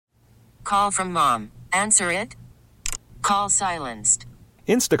call from mom. Answer it. Call silenced.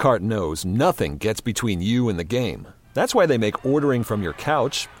 Instacart knows nothing gets between you and the game. That's why they make ordering from your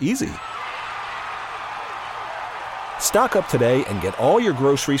couch easy. Stock up today and get all your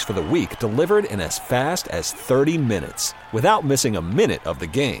groceries for the week delivered in as fast as 30 minutes without missing a minute of the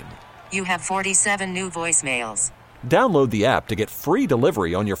game. You have 47 new voicemails. Download the app to get free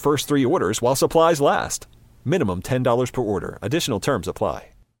delivery on your first 3 orders while supplies last. Minimum $10 per order. Additional terms apply.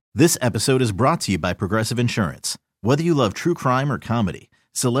 This episode is brought to you by Progressive Insurance. Whether you love true crime or comedy,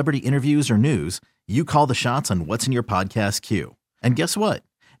 celebrity interviews or news, you call the shots on what's in your podcast queue. And guess what?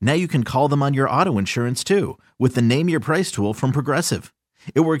 Now you can call them on your auto insurance too with the Name Your Price tool from Progressive.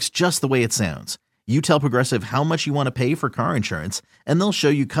 It works just the way it sounds. You tell Progressive how much you want to pay for car insurance, and they'll show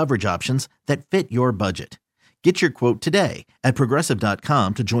you coverage options that fit your budget. Get your quote today at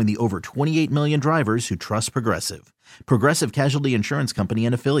Progressive.com to join the over 28 million drivers who trust Progressive. Progressive Casualty Insurance Company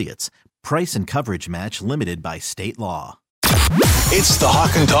and Affiliates. Price and coverage match limited by state law. It's the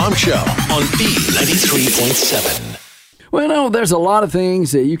Hawk and Tom Show on B93.7. Well, no, there's a lot of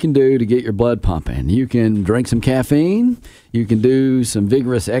things that you can do to get your blood pumping. You can drink some caffeine. You can do some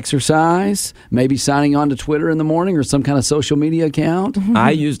vigorous exercise, maybe signing on to Twitter in the morning or some kind of social media account.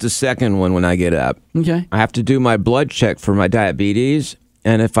 I use the second one when I get up. Okay. I have to do my blood check for my diabetes,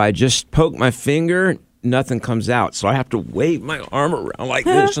 and if I just poke my finger, nothing comes out. So I have to wave my arm around like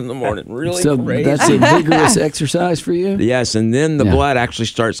this in the morning. Really crazy. That's a vigorous exercise for you? Yes, and then the blood actually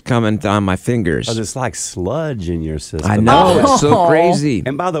starts coming down my fingers. Oh, it's like sludge in your system. I know, it's so crazy.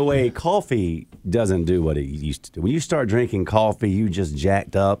 And by the way, coffee doesn't do what it used to do. When you start drinking coffee, you just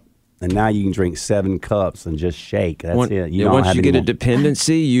jacked up. And now you can drink 7 cups and just shake. That's it. Once you get a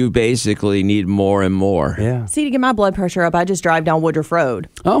dependency, you basically need more and more. Yeah. See, to get my blood pressure up, I just drive down Woodruff Road.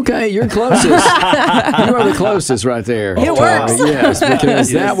 Okay, you're closest. You are the closest right there. It works. Yes,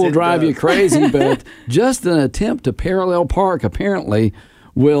 because that will drive you crazy. But just an attempt to parallel park apparently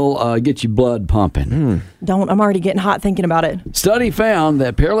will get you blood pumping. Don't. I'm already getting hot thinking about it. Study found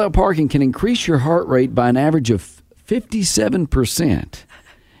that parallel parking can increase your heart rate by an average of 57%.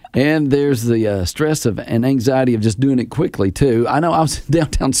 And there's the stress of and anxiety of just doing it quickly, too. I know I was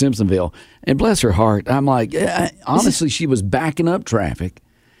downtown Simpsonville, and bless her heart, I'm like, honestly, she was backing up traffic.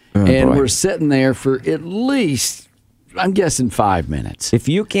 We're sitting there for at least, I'm guessing, 5 minutes. If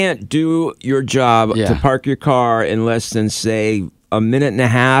you can't do your job to park your car in less than, say, a minute and a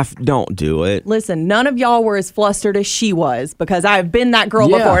half, don't do it. Listen, none of y'all were as flustered as she was because I've been that girl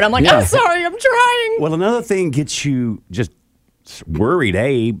before. And I'm like, I'm sorry, I'm trying. Well, another thing gets you just worried,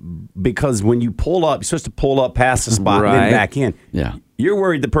 because when you pull up, you're supposed to pull up past the spot and then back in. Yeah. You're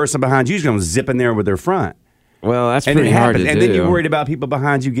worried the person behind you is going to zip in there with their front. Well, that's pretty hard to do. And then you're worried about people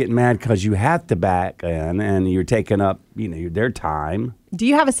behind you getting mad because you have to back in and you're taking up, their time. Do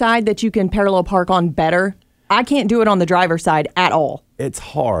you have a side that you can parallel park on better? I can't do it on the driver's side at all. It's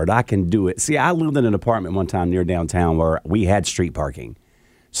hard. I can do it. See, I lived in an apartment one time near downtown where we had street parking.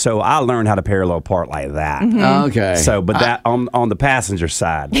 So I learned how to parallel park like that. Okay. So, but that on the passenger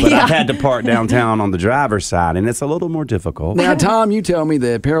side. But I've had to park downtown on the driver's side, and it's a little more difficult. Now, Tom, you tell me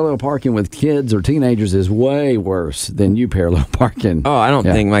that parallel parking with kids or teenagers is way worse than you parallel parking. Oh, I don't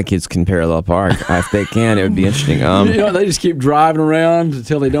think my kids can parallel park. If they can, it would be interesting. They just keep driving around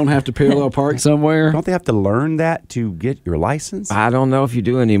until they don't have to parallel park somewhere. Don't they have to learn that to get your license? I don't know if you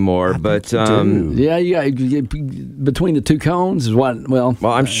do anymore, but yeah, between the two cones is what. Well,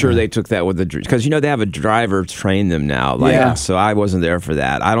 I'm sure they took that with because they have a driver train them now. So I wasn't there for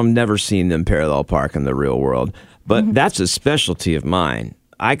that. I've never seen them parallel park in the real world, but that's a specialty of mine.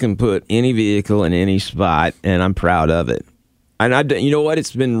 I can put any vehicle in any spot, and I'm proud of it. And you know what?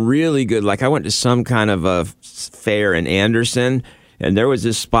 It's been really good. Like I went to some kind of a fair in Anderson, and there was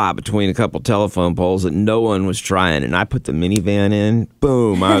this spot between a couple telephone poles that no one was trying, and I put the minivan in.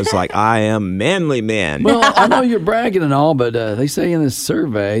 Boom. I was like, I am manly man. Well, I know you're bragging and all, but they say in this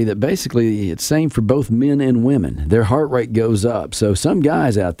survey that basically it's same for both men and women. Their heart rate goes up. So some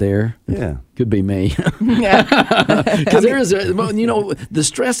guys out there, could be me. Because there is, the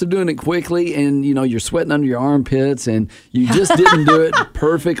stress of doing it quickly, and, you're sweating under your armpits, and you just didn't do it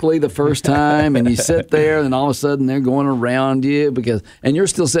perfectly the first time, and you sit there, and all of a sudden they're going around you, and you're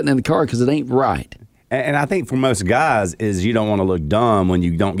still sitting in the car because it ain't right. And I think for most guys is you don't want to look dumb when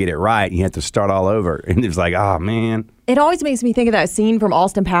you don't get it right. And you have to start all over. And it's like, oh, man. It always makes me think of that scene from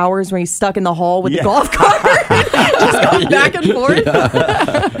Austin Powers where he's stuck in the hall with the golf cart. Just going back and forth.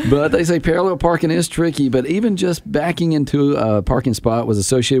 But they say parallel parking is tricky. But even just backing into a parking spot was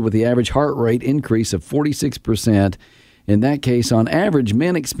associated with the average heart rate increase of 46%. In that case, on average,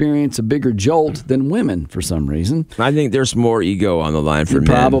 men experience a bigger jolt than women for some reason. I think there's more ego on the line for men.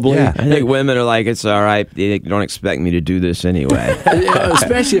 Probably. Yeah. I think women are like, it's all right. They don't expect me to do this anyway.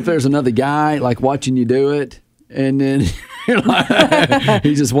 Especially if there's another guy like watching you do it, and then you're like,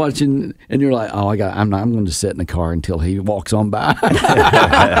 he's just watching, and you're like, I'm going to sit in the car until he walks on by.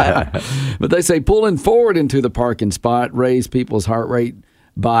 But they say pulling forward into the parking spot raised people's heart rate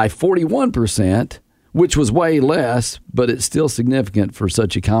by 41%. Which was way less, but it's still significant for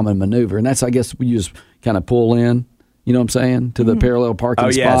such a common maneuver. And that's, I guess, you just kind of pull in, you know what I'm saying, to the parallel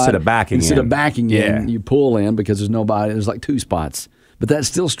parking spot. Instead of backing in, you pull in because there's nobody. There's like 2 spots. But that's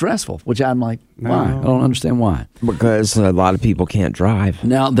still stressful, which I'm like, why? I don't understand why. Because a lot of people can't drive.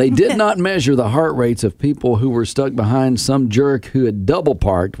 Now, they did not measure the heart rates of people who were stuck behind some jerk who had double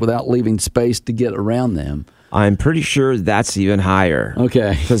parked without leaving space to get around them. I'm pretty sure that's even higher.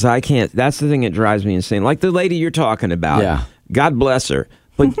 Okay. Because I can't. That's the thing that drives me insane. Like the lady you're talking about. Yeah. God bless her.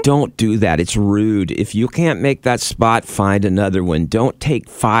 But don't do that. It's rude. If you can't make that spot, find another one. Don't take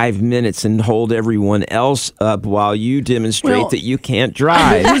 5 minutes and hold everyone else up while you demonstrate that you can't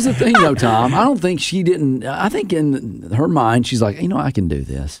drive. Here's the thing, though, Tom. I don't think she didn't. I think in her mind, she's like, I can do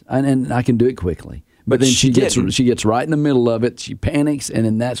this. And I can do it quickly. But then she gets right in the middle of it. She panics, and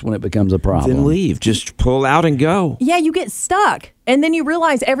then that's when it becomes a problem. Then leave. Just pull out and go. Yeah, you get stuck, and then you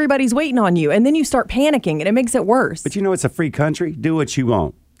realize everybody's waiting on you, and then you start panicking, and it makes it worse. But it's a free country. Do what you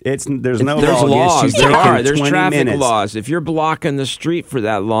want. There's no laws. There's traffic minutes. laws. If you're blocking the street for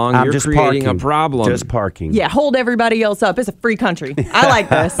that long, you're just creating a problem. Just parking. Yeah, hold everybody else up. It's a free country. I like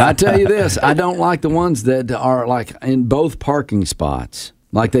this. I tell you this, I don't like the ones that are like in both parking spots.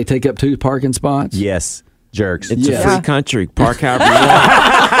 Like they take up 2 parking spots? Yes. Jerks. It's a free country. Park however you want.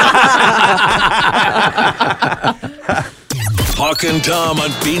 Hawk and Tom on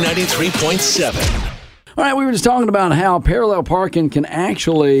B93.7. All right, we were just talking about how parallel parking can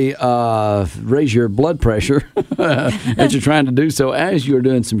actually raise your blood pressure as you're trying to do so as you're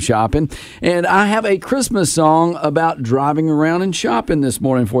doing some shopping. And I have a Christmas song about driving around and shopping this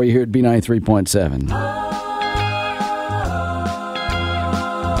morning for you here at B93.7.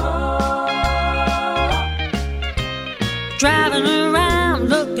 Driving around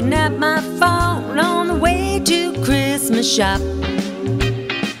looking at my phone on the way to Christmas shop.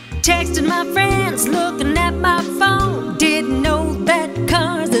 Texting my friends looking at my phone. Didn't know that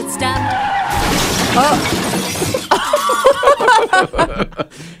cars had stopped.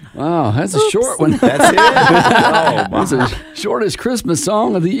 Wow, that's a short one. That's it. That's the shortest Christmas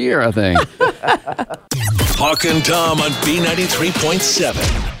song of the year, I think. Hawk and Tom on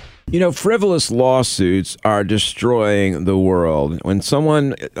B93.7. Frivolous lawsuits are destroying the world. When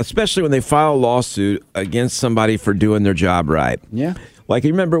someone, especially when they file a lawsuit against somebody for doing their job right. Yeah. Like,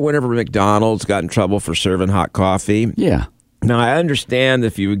 you remember whenever McDonald's got in trouble for serving hot coffee? Yeah. Now, I understand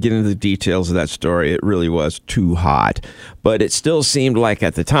if you would get into the details of that story, it really was too hot. But it still seemed like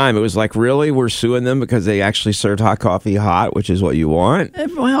at the time, it was like, really? We're suing them because they actually served hot coffee hot, which is what you want?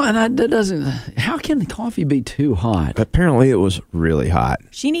 Well, and that doesn't... How can coffee be too hot? Apparently, it was really hot.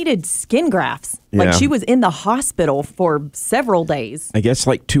 She needed skin grafts. Yeah. Like, she was in the hospital for several days. I guess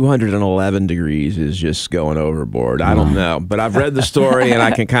like 211 degrees is just going overboard. I don't know. But I've read the story, and I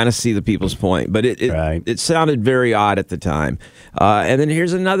can kind of see the people's point. But it sounded very odd at the time. And then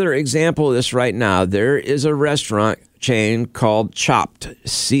here's another example of this right now. There is a restaurant chain called Chopped,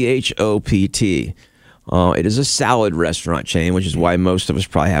 C-H-O-P-T. It is a salad restaurant chain, which is why most of us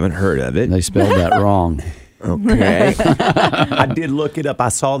probably haven't heard of it. They spelled that wrong. Okay. I did look it up. I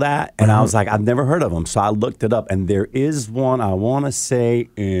saw that, and I was like, I've never heard of them. So I looked it up, and there is one, I want to say,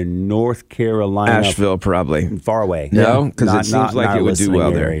 in North Carolina. Asheville, probably. Far away. No, because it seems like it would do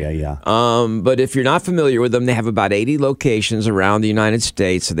well area, there. Yeah. But if you're not familiar with them, they have about 80 locations around the United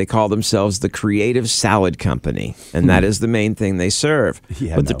States. So they call themselves the Creative Salad Company, and that is the main thing they serve.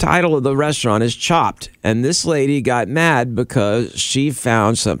 But the title of the restaurant is Chopped, and this lady got mad because she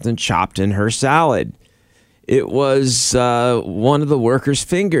found something chopped in her salad. It was one of the workers'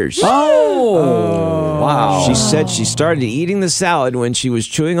 fingers. Oh, wow. She said she started eating the salad when she was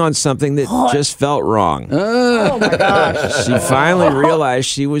chewing on something that just felt wrong. Oh, my gosh. She finally realized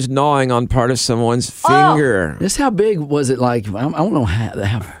she was gnawing on part of someone's finger. This how big was it? Like, I don't know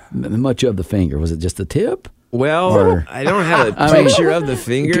how much of the finger. Was it just the tip? Well, I don't have a picture of the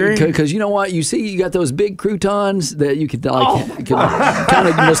finger. Because you know what? You see, you got those big croutons that you could kind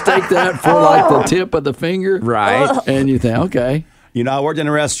of mistake that for like the tip of the finger. Right. And you think, okay. I worked in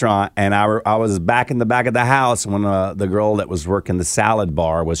a restaurant, and I was back in the back of the house when the girl that was working the salad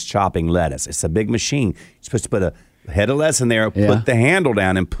bar was chopping lettuce. It's a big machine. You're supposed to put Had a lesson there. Put the handle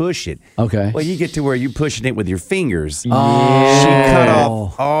down and push it. Okay. Well, you get to where you're pushing it with your fingers. Oh. She cut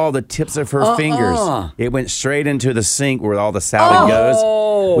off all the tips of her fingers. It went straight into the sink where all the salad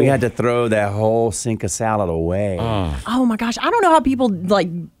goes. We had to throw that whole sink of salad away. Oh my gosh, I don't know how people like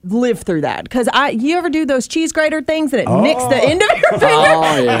live through that. Because you ever do those cheese grater things and it nicks the end of your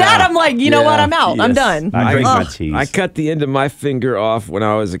finger? That I'm like, you know what? I'm out. I'm done. I drink my cheese. I cut the end of my finger off when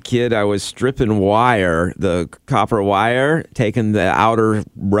I was a kid. I was stripping wire, the copper wire, taking the outer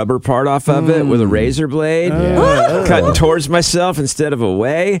rubber part off of it with a razor blade, cutting towards myself instead of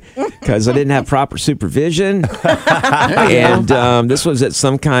away because I didn't have proper supervision. And this was at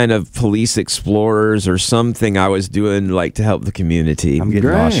some kind of police explorers or something I was doing like to help the community. I'm getting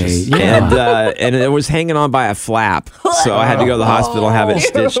nauseous. Yeah. And it was hanging on by a flap, so I had to go to the hospital and have it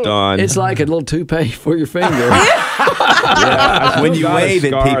stitched on. It's like a little toupee for your finger. When you wave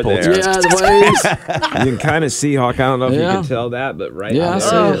at people. The waves. You can kind of see, Hawk. I don't know if you can tell that, but right I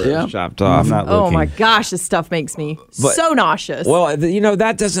see it. Yeah. chopped off. I'm not Oh looking. my gosh, this stuff makes me so nauseous. Well,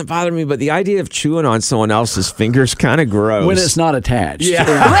 that doesn't bother me, but the idea of chewing on someone else's fingers kind of gross. When it's not attached. Yeah.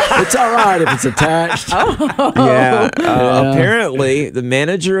 It's all right if it's attached. Apparently, the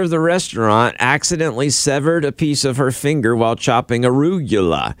manager of the restaurant accidentally severed a piece of her finger while chopping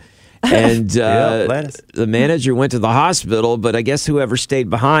arugula. And the manager went to the hospital, but I guess whoever stayed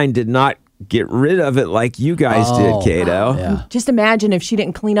behind did not get rid of it like you guys did, Kato. Yeah. Just imagine if she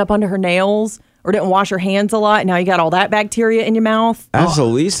didn't clean up under her nails or didn't wash her hands a lot. Now you got all that bacteria in your mouth. That's the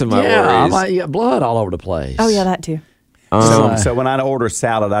least of my Yeah, worries. you got blood all over the place. Oh, yeah, that too. So when I order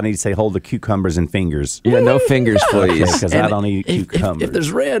salad, I need to say, hold the cucumbers and fingers. Yeah, no fingers, please. Because I don't eat cucumbers. If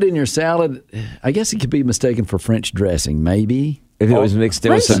there's red in your salad, I guess it could be mistaken for French dressing, maybe. If it was mixed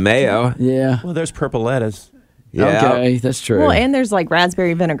in with some mayo. Yeah. Well, there's purple lettuce. Yeah. Okay, that's true. Well, and there's like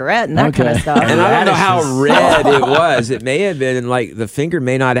raspberry vinaigrette and that kind of stuff. And I don't know how red it was. It may have been like the finger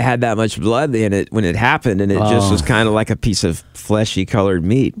may not have had that much blood in it when it happened, and it just was kind of like a piece of fleshy colored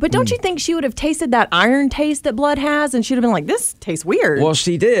meat. But don't you think she would have tasted that iron taste that blood has, and she'd have been like, "This tastes weird." Well,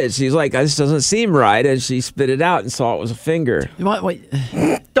 she did. She's like, "This doesn't seem right," and she spit it out and saw it was a finger. Wait.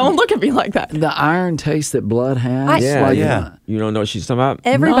 Don't look at me like that. The iron taste that blood has? You don't know what she's talking about?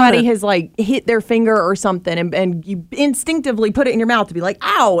 Everybody has like hit their finger or something, and you instinctively put it in your mouth to be like,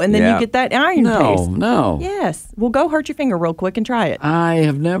 "Ow!" and then you get that iron taste. No. Yes. Well, go hurt your finger real quick and try it. I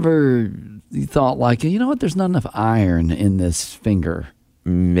have never thought like, you know what? There's not enough iron in this finger.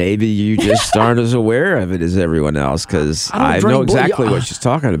 Maybe you just aren't as aware of it as everyone else, because I I don't know drink blood. exactly what she's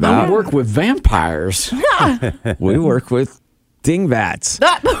talking I about. don't work with vampires. We work with dingbats.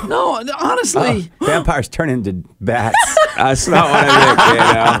 No, honestly. Vampires turn into bats. That's not what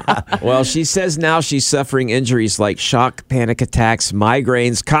I meant, Kato. Well, she says now she's suffering injuries like shock, panic attacks,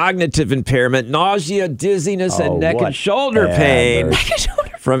 migraines, cognitive impairment, nausea, dizziness, and neck and shoulder pain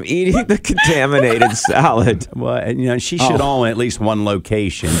from eating the contaminated salad. Well, she should own at least one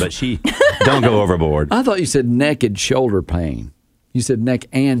location, but she don't go overboard. I thought you said neck and shoulder pain. You said neck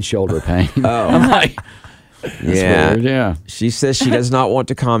and shoulder pain. I'm like, that's weird, yeah. She says she does not want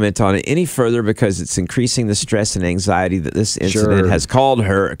to comment on it any further because it's increasing the stress and anxiety that this incident has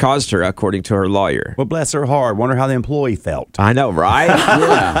caused her, according to her lawyer. Well, bless her heart. Wonder how the employee felt. I know, right?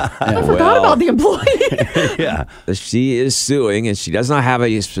 I forgot about the employee. Yeah. She is suing, and she does not have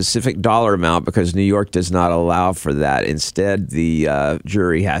a specific dollar amount because New York does not allow for that. Instead, the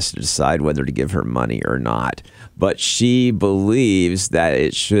jury has to decide whether to give her money or not. But she believes that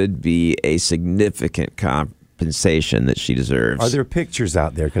it should be a significant compensation that she deserves. Are there pictures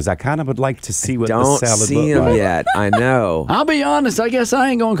out there? Because I kind of would like to see what the Don't salad see looked them like. yet. I know. I'll be honest. I guess I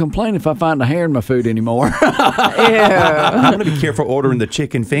ain't going to complain if I find a hair in my food anymore. I'm going to be careful ordering the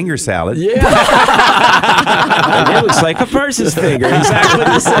chicken finger salad. Yeah. And it looks like a person's finger. Exactly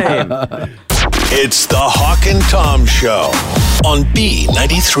the same. It's the Hawk and Tom Show on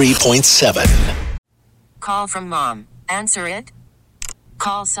B93.7. Call from mom. Answer it.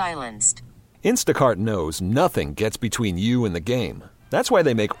 Call silenced. Instacart knows nothing gets between you and the game. That's why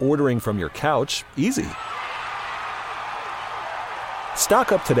they make ordering from your couch easy.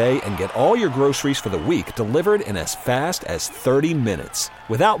 Stock up today and get all your groceries for the week delivered in as fast as 30 minutes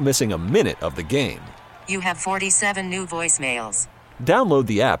without missing a minute of the game. You have 47 new voicemails. Download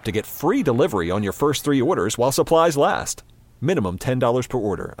the app to get free delivery on your first 3 orders while supplies last. Minimum $10 per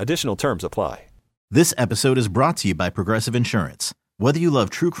order. Additional terms apply. This episode is brought to you by Progressive Insurance. Whether you love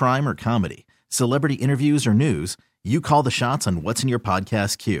true crime or comedy, celebrity interviews or news, you call the shots on what's in your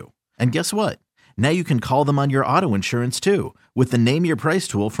podcast queue. And guess what? Now you can call them on your auto insurance too with the Name Your Price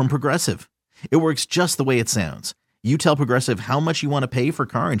tool from Progressive. It works just the way it sounds. You tell Progressive how much you want to pay for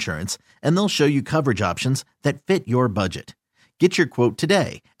car insurance, and they'll show you coverage options that fit your budget. Get your quote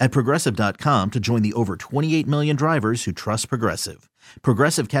today at Progressive.com to join the over 28 million drivers who trust Progressive.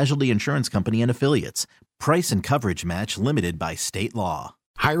 Progressive Casualty Insurance Company and Affiliates. Price and coverage match limited by state law.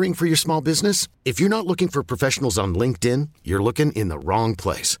 Hiring for your small business? If you're not looking for professionals on LinkedIn, you're looking in the wrong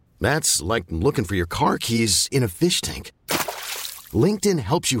place. That's like looking for your car keys in a fish tank. LinkedIn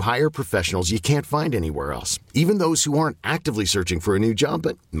helps you hire professionals you can't find anywhere else, even those who aren't actively searching for a new job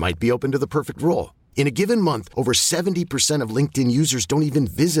but might be open to the perfect role. In a given month, over 70% of LinkedIn users don't even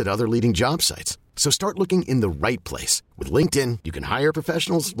visit other leading job sites. So start looking in the right place. With LinkedIn, you can hire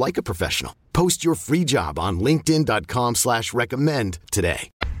professionals like a professional. Post your free job on linkedin.com/recommend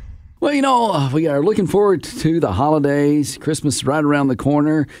today. Well, we are looking forward to the holidays. Christmas is right around the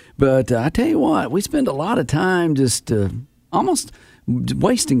corner. But I tell you what, we spend a lot of time just almost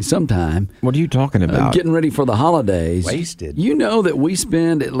wasting some time. What are you talking about? Getting ready for the holidays. Wasted. You know that we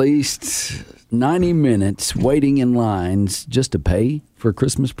spend at least 90 minutes waiting in lines just to pay for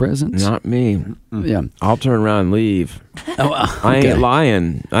Christmas presents. Not me. Yeah. I'll turn around and leave. I ain't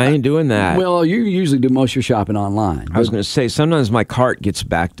lying. I ain't doing that. Well, you usually do most of your shopping online. I was going to say, sometimes my cart gets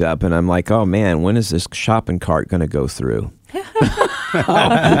backed up, and I'm like, oh, man, when is this shopping cart going to go through? You see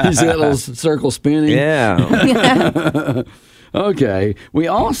that little circle spinning? Yeah. Okay. We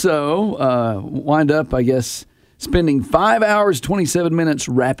also wind up, I guess, spending 5 hours, 27 minutes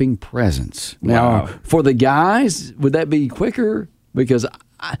wrapping presents. Now, for the guys, would that be quicker? Because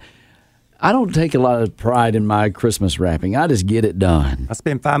I don't take a lot of pride in my Christmas wrapping. I just get it done. I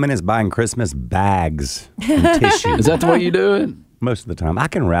spend 5 minutes buying Christmas bags and tissue. Is that the way you do it? Most of the time. I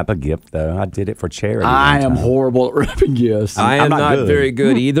can wrap a gift, though. I did it for charity. I am horrible at wrapping gifts. I am not very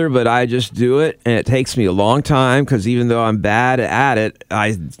good either, but I just do it, and it takes me a long time because even though I'm bad at it,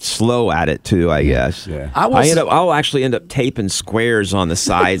 I'm slow at it too, I guess. Yeah. I'll actually end up taping squares on the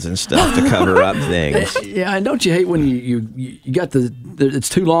sides and stuff to cover up things. Yeah, and don't you hate when you got it's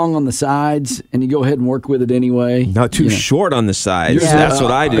too long on the sides and you go ahead and work with it anyway? No, too short on the sides. Yeah. That's what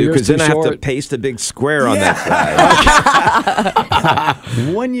I do, because then I have to short. paste a big square on that side.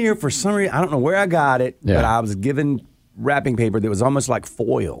 1 year, for some reason, I don't know where I got it, but I was given wrapping paper that was almost like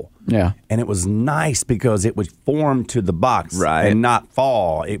foil. Yeah. And it was nice because it would form to the box and not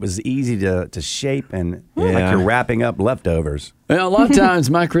fall. It was easy to shape and like you're wrapping up leftovers. Well, a lot of times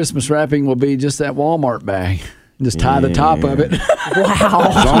my Christmas wrapping will be just that Walmart bag. Just tie the top of it. Wow.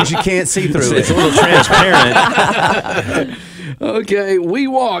 As long as you can't see through it. It's a little transparent. Okay, we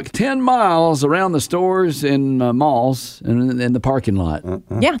walk 10 miles around the stores and malls and in the parking lot.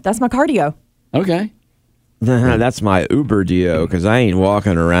 Yeah, that's my cardio. Okay. That's my Uber deal, because I ain't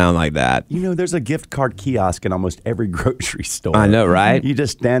walking around like that. You know, there's a gift card kiosk in almost every grocery store. I know, right? You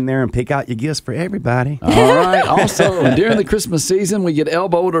just stand there and pick out your gifts for everybody. All right. Also, during the Christmas season, we get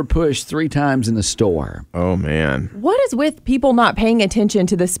elbowed or pushed 3 times in the store. Oh, man. What is with people not paying attention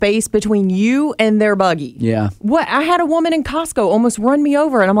to the space between you and their buggy? Yeah. What? I had a woman in Costco almost run me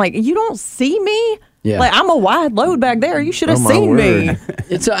over, and I'm like, you don't see me? Yeah. Like, I'm a wide load back there. You should have seen me.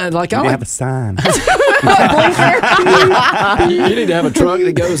 It's like I have a sign. You need to have a truck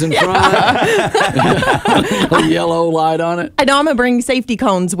that goes in front. A yellow light on it. I know I'm going to bring safety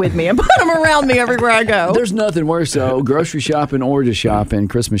cones with me and put them around me everywhere I go. There's nothing worse, though, grocery shopping or just shopping,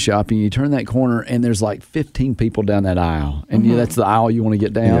 Christmas shopping. You turn that corner, and there's like 15 people down that aisle. And that's the aisle you want to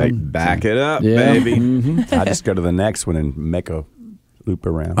get down. Back it up, Yeah. baby. I just go to the next one and make a loop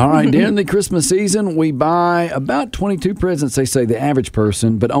around. All right, during the Christmas season, we buy about 22 presents, they say, the average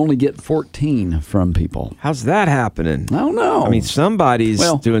person, but only get 14 from people. How's that happening? I don't know. I mean, somebody's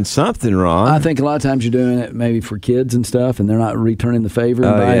doing something wrong. I think a lot of times you're doing it maybe for kids and stuff, and they're not returning the favor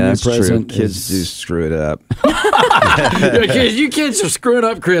and buying that's a present. true. Kids do screw it up. You kids are screwing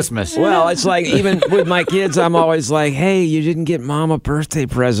up Christmas. Well, it's like, even with my kids, I'm always like, hey, you didn't get Mom a birthday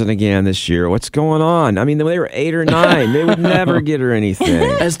present again this year. What's going on? I mean, when they were 8 or 9, they would never get her anything.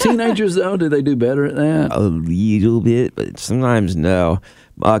 As teenagers, though, do they do better at that? A little bit, but sometimes no.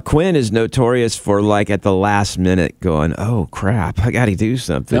 Quinn is notorious for, like, at the last minute going, oh, crap, I got to do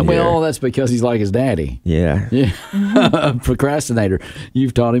something here. Well, that's because he's like his daddy. Yeah. Procrastinator.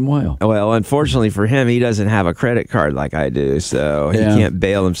 You've taught him well. Well, unfortunately for him, he doesn't have a credit card like I do, so he can't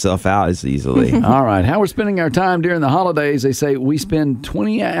bail himself out as easily. All right. How we're spending our time during the holidays, they say we spend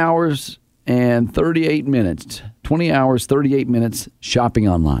 20 hours and 38 minutes. 20 hours, 38 minutes shopping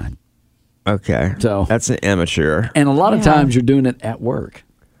online. Okay. So that's an amateur. And a lot of times you're doing it at work.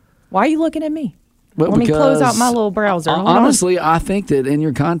 Why are you looking at me? Well, Let me close out my little browser. Hold honestly, I think that in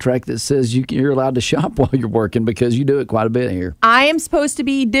your contract it says you're allowed to shop while you're working because you do it quite a bit here. I am supposed to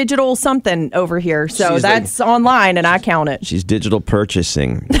be digital something over here, so that's online, and I count it. She's digital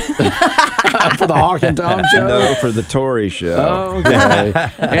purchasing. For the Hawk and Tom show? No, for the Tory show. Okay.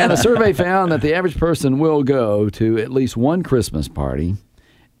 And a survey found that the average person will go to at least one Christmas party.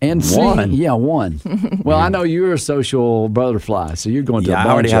 And one? Yeah, one. Well, I know you're a social butterfly, so you're going to a bunch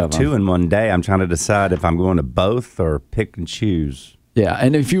I already have of them. 2 in one day. I'm trying to decide if I'm going to both or pick and choose. Yeah,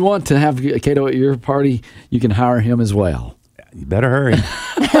 and if you want to have Cato at your party, you can hire him as well. You better hurry.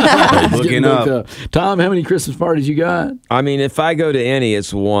 Looking up. Tom, how many Christmas parties you got? I mean, if I go to any,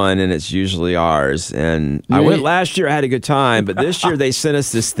 it's one, and it's usually ours. And I went last year, I had a good time, but this year they sent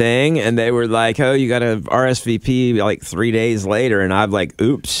us this thing, and they were like, oh, you got to RSVP like 3 days later. And I'm like,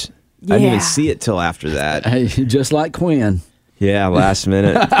 oops. I didn't even see it till after that. Hey, just like Quinn. Yeah, last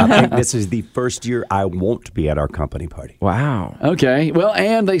minute. I think this is the first year I won't be at our company party. Wow. Okay. Well,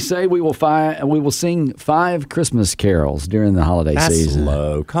 and they say we will sing 5 Christmas carols during the holiday season. That's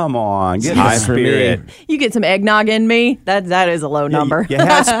low. Come on, get in the spirit. You get some eggnog in me. That is a low number. You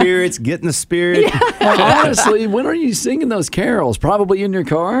have spirits. Get in the spirit. Well, honestly, when are you singing those carols? Probably in your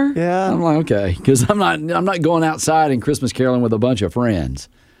car. Yeah. I'm like, okay, because I'm not going outside and Christmas caroling with a bunch of friends.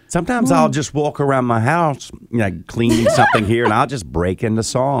 Sometimes I'll just walk around my house, cleaning something here, and I'll just break into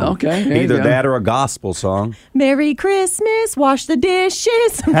song. Okay, either that or a gospel song. Merry Christmas, wash the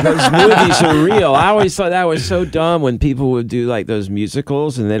dishes. Those movies are real. I always thought that was so dumb when people would do like those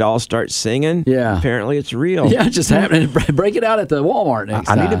musicals and they'd all start singing. Yeah. Apparently it's real. Yeah, it's just happening. Break it out at the Walmart next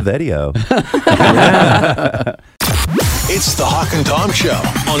time. I need a video. It's the Hawk and Tom Show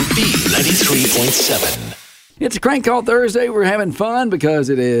on B93.7. It's a Crank Call Thursday. We're having fun because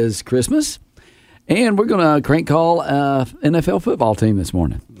it is Christmas. And we're going to crank call NFL football team this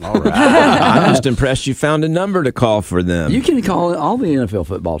morning. All right. I'm just impressed you found a number to call for them. You can call all the NFL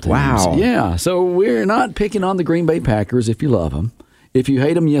football teams. Wow. Yeah. So we're not picking on the Green Bay Packers if you love them. If you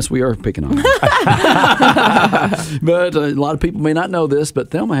hate them, yes, we are picking on them. But a lot of people may not know this,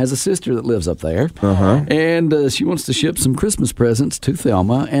 but Thelma has a sister that lives up there. Uh-huh. And she wants to ship some Christmas presents to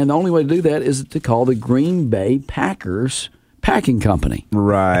Thelma. And the only way to do that is to call the Green Bay Packers Packing Company.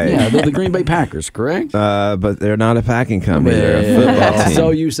 Right. Yeah, they're the Green Bay Packers, correct? But they're not a packing company. They're a football team. So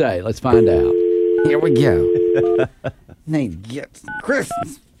you say. Let's find out. Here we go. Need to get some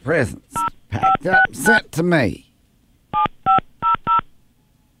Christmas presents packed up and sent to me.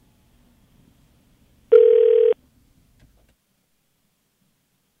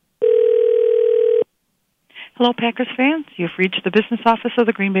 Hello, Packers fans. You've reached the business office of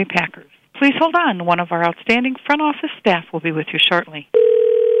the Green Bay Packers. Please hold on. One of our outstanding front office staff will be with you shortly.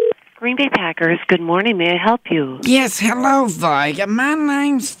 Green Bay Packers, good morning. May I help you? Yes, hello there. My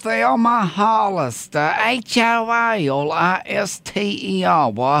name's Thelma Holister,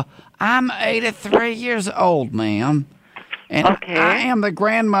 Holister. I'm 83 years old, ma'am. And okay. I am the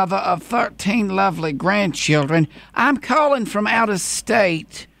grandmother of 13 lovely grandchildren. I'm calling from out of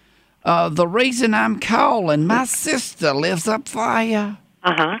state. The reason I'm calling, my sister lives up there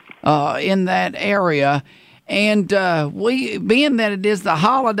in that area. And being that it is the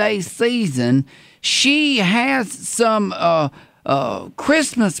holiday season, she has some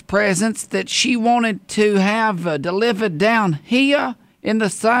Christmas presents that she wanted to have delivered down here in the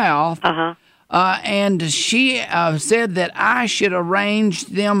South. And she said that I should arrange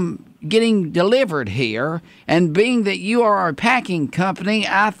them getting delivered here. And being that you are a packing company,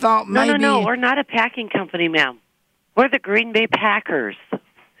 I thought maybe... No, we're not a packing company, ma'am. We're the Green Bay Packers.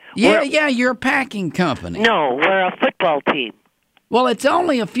 Yeah, you're a packing company. No, we're a football team. Well, it's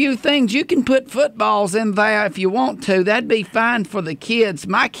only a few things. You can put footballs in there if you want to. That'd be fine for the kids.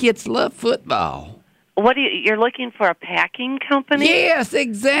 My kids love football. What you're looking for a packing company? Yes,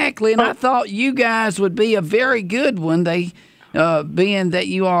 exactly. And I thought you guys would be a very good one. Being that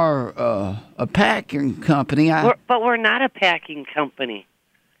you are a packing company. But we're not a packing company.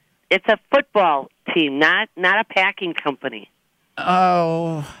 It's a football team, not a packing company.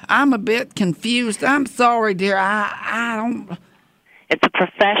 Oh, I'm a bit confused. I'm sorry, dear. I don't... It's a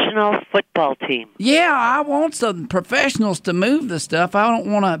professional football team. Yeah, I want some professionals to move the stuff. I don't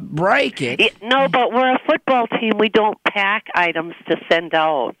want to break it. No, but we're a football team. We don't pack items to send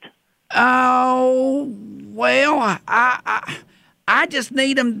out. Oh, well, I just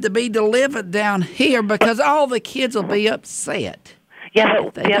need them to be delivered down here because all the kids will be upset. Yeah,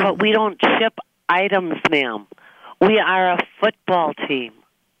 but we don't ship items, ma'am. We are a football team.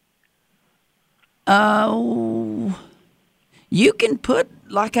 Oh, you can put,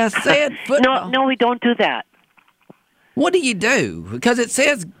 like I said, football. No, we don't do that. What do you do? Because it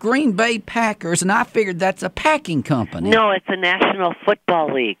says Green Bay Packers, and I figured that's a packing company. No, it's a National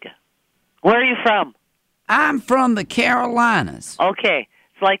Football League. Where are you from? I'm from the Carolinas. Okay.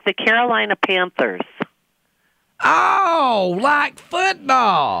 It's like the Carolina Panthers. Oh, like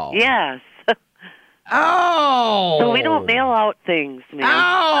football. Yes. Oh. So we don't mail out things, man.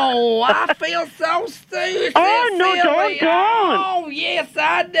 Oh, I feel so stupid. Oh, no, don't. Oh, yes,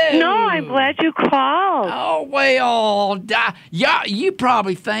 I do. No, I'm glad you called. Oh, well, yeah, you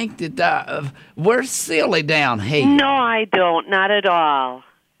probably think that we're silly down here. No, I don't. Not at all.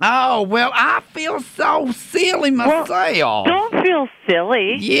 Oh, well, I feel so silly myself. Well, don't feel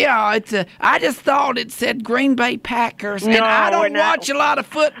silly. Yeah, I just thought it said Green Bay Packers, and I don't watch a lot of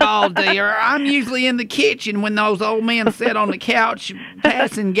football, dear. I'm usually in the kitchen when those old men sit on the couch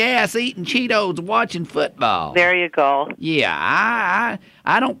passing gas, eating Cheetos, watching football. There you go. Yeah,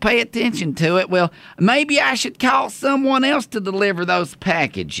 I don't pay attention to it. Well, maybe I should call someone else to deliver those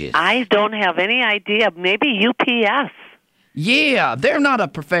packages. I don't have any idea. Maybe UPS. Yeah, they're not a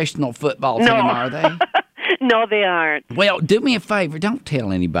professional football team, are they? No, they aren't. Well, do me a favor. Don't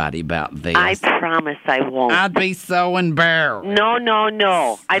tell anybody about this. I promise I won't. I'd be so embarrassed.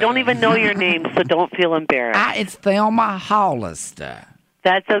 No. I don't even know your name, so don't feel embarrassed. It's Thelma Holister.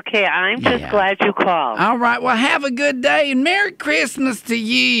 That's okay. I'm just glad you called. All right. Well, have a good day, and Merry Christmas to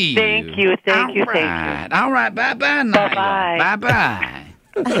you. Thank you. Thank you. All right. Bye-bye now. Bye-bye. Bye-bye.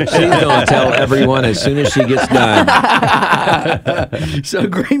 She's going to tell everyone as soon as she gets done. So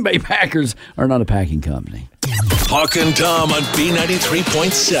Green Bay Packers are not a packing company. Hawk and Tom on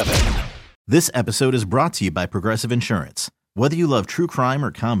B93.7. This episode is brought to you by Progressive Insurance. Whether you love true crime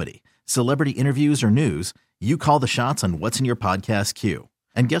or comedy, celebrity interviews or news, you call the shots on what's in your podcast queue.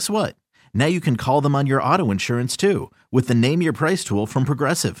 And guess what? Now you can call them on your auto insurance too with the Name Your Price tool from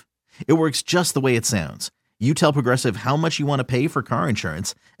Progressive. It works just the way it sounds. You tell Progressive how much you want to pay for car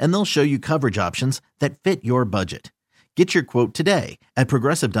insurance, and they'll show you coverage options that fit your budget. Get your quote today at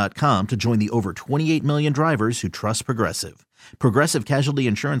Progressive.com to join the over 28 million drivers who trust Progressive. Progressive Casualty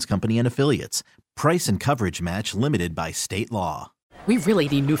Insurance Company and Affiliates. Price and coverage match limited by state law. We really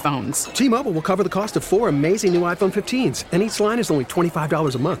need new phones. T-Mobile will cover the cost of 4 amazing new iPhone 15s, and each line is only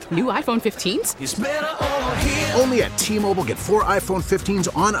 $25 a month. New iPhone 15s? It's better over here. Only at T-Mobile, get 4 iPhone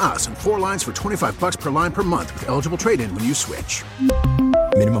 15s on us and 4 lines for $25 per line per month with eligible trade-in when you switch.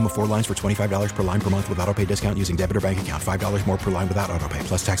 Minimum of 4 lines for $25 per line per month with autopay discount using debit or bank account. $5 more per line without autopay,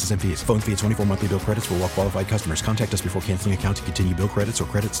 plus taxes and fees. Phone fee at 24 monthly bill credits for well-qualified customers. Contact us before canceling account to continue bill credits or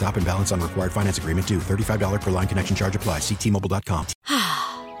credit stop and balance on required finance agreement due. $35 per line connection charge applies. See T-Mobile.com.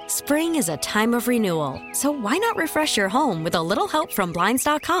 Spring is a time of renewal, so why not refresh your home with a little help from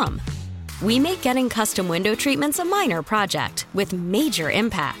Blinds.com? We make getting custom window treatments a minor project with major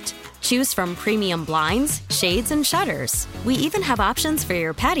impact. Choose from premium blinds, shades, and shutters. We even have options for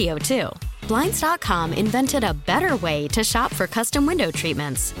your patio, too. Blinds.com invented a better way to shop for custom window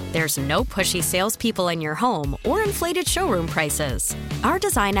treatments. There's no pushy salespeople in your home or inflated showroom prices. Our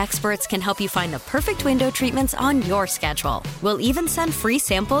design experts can help you find the perfect window treatments on your schedule. We'll even send free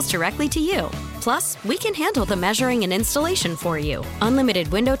samples directly to you. Plus, we can handle the measuring and installation for you. Unlimited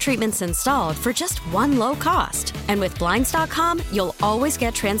window treatments installed for just one low cost. And with Blinds.com, you'll always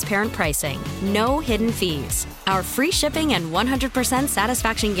get transparent pricing. No hidden fees. Our free shipping and 100%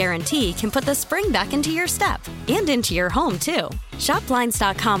 satisfaction guarantee can put the spring back into your step and into your home, too. Shop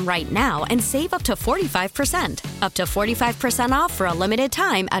Blinds.com right now and save up to 45%. Up to 45% off for a limited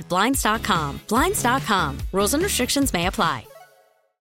time at Blinds.com. Blinds.com. Rules and restrictions may apply.